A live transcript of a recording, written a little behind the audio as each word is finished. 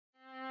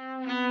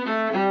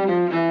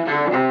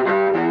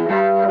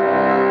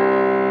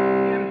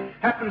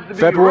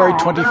February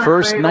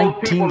 21st,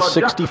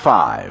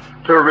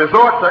 1965. To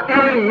resort to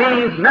any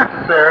means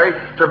necessary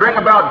to bring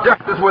about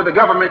justice where the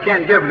government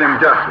can't give them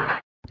justice.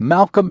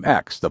 Malcolm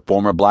X, the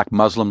former black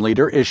Muslim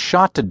leader, is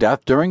shot to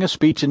death during a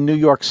speech in New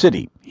York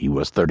City. He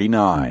was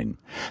 39.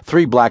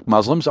 3 black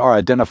Muslims are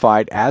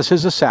identified as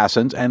his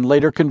assassins and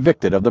later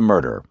convicted of the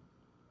murder.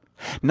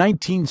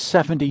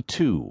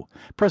 1972.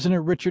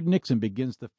 President Richard Nixon begins the